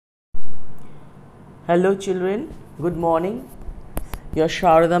Hello children, good morning. Your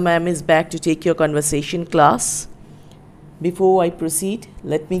Sharada ma'am is back to take your conversation class. Before I proceed,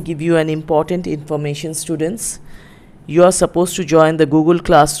 let me give you an important information, students. You are supposed to join the Google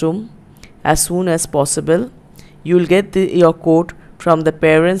Classroom as soon as possible. You will get your code from the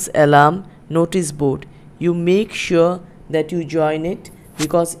parents alarm notice board. You make sure that you join it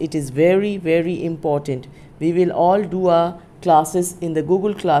because it is very important. We will all do our classes in the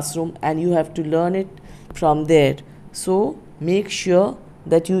Google Classroom and you have to learn it from there. So make sure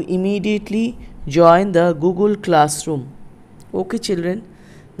that you immediately join the Google Classroom. Okay children,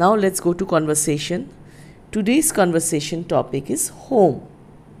 now let's go to conversation. Today's conversation topic is home.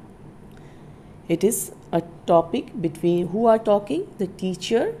 It is a topic between who are talking? The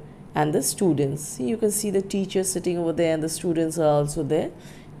teacher and the students. You can see the teacher sitting over there and the students are also there.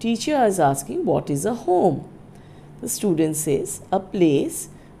 Teacher is asking, what is a home? The student says, a place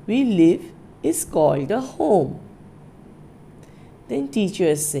we live is called a home. Then teacher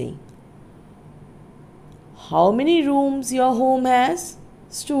is saying, how many rooms your home has?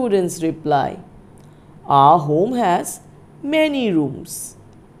 Students reply, our home has many rooms.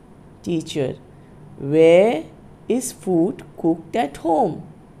 Teacher, where is food cooked at home?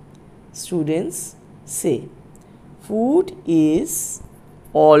 Students say, food is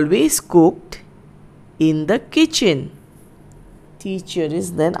always cooked in the kitchen. Teacher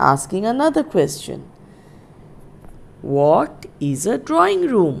is then asking another question. What is a drawing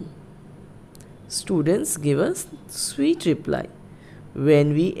room? Students give a sweet reply.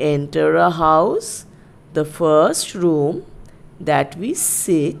 When we enter a house, the first room that we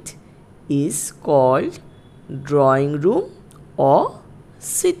sit is called drawing room or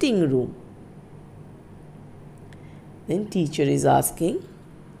sitting room. Then teacher is asking,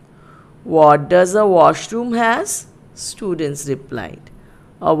 what does a washroom has? Students replied,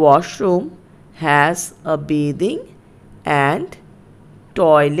 a washroom has a bathing and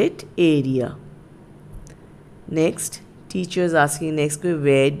toilet area. Next, teacher is asking next,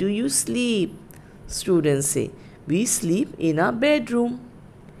 where do you sleep? Students say, we sleep in our bedroom.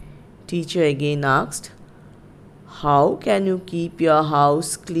 Teacher again asked, how can you keep your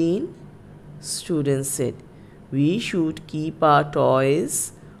house clean? Students said, we should keep our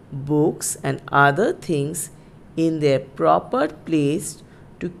toys, books and other things in their proper place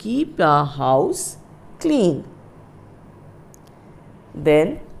to keep our house clean.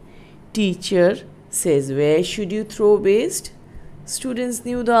 Then teacher says, where should you throw waste? Students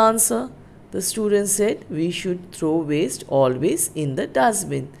knew the answer. The student said, we should throw waste always in the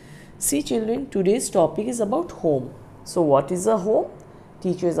dustbin. See children, today's topic is about home. So what is a home?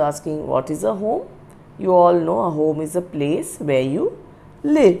 Teacher is asking, what is a home? You all know a home is a place where you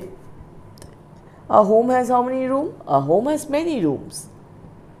live. A home has how many rooms? A home has many rooms,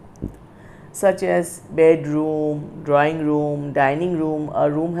 such as bedroom, drawing room, dining room. A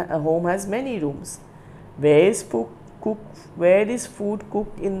home has many rooms. Where is food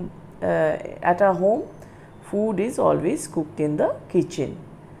cooked in at a home? Food is always cooked in the kitchen.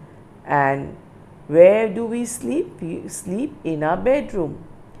 And where do we sleep? We sleep in our bedroom.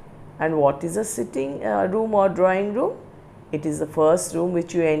 And what is a sitting room or drawing room? It is the first room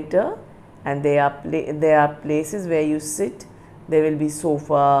which you enter, and there are places where you sit. There will be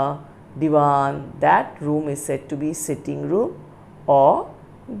sofa, divan. That room is said to be sitting room or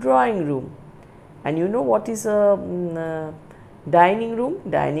drawing room. And you know what is a dining room?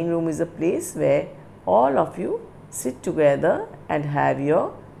 Dining room is a place where all of you sit together and have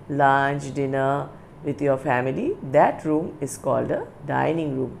your lunch, dinner with your family. That room is called a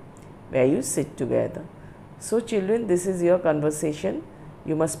dining room, where you sit together. So children, this is your conversation.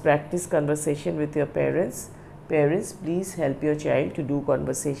 You must practice conversation with your parents. Parents, please help your child to do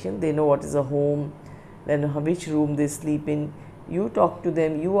conversation. They know what is a home, then which room they sleep in. You talk to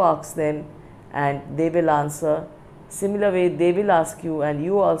them, you ask them, and they will answer. Similar way, they will ask you and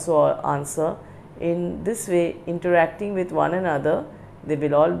you also answer. In this way, interacting with one another, they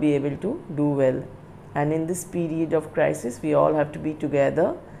will all be able to do well. And in this period of crisis, we all have to be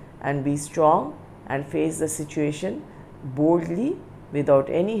together and be strong and face the situation boldly without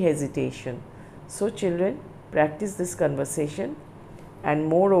any hesitation. So children, practice this conversation. And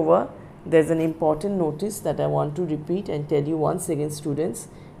moreover, there is an important notice that I want to repeat and tell you once again, students.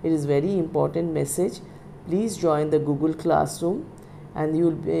 It is very important message. Please join the Google Classroom. And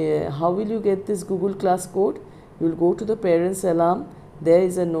you will how will you get this Google Class code? You will go to the parents alarm. There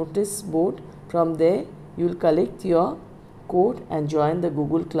is a notice board. From there, you will collect your code and join the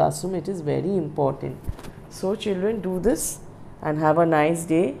Google Classroom. It is very important. So children, do this and have a nice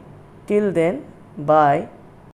day. Till then, bye.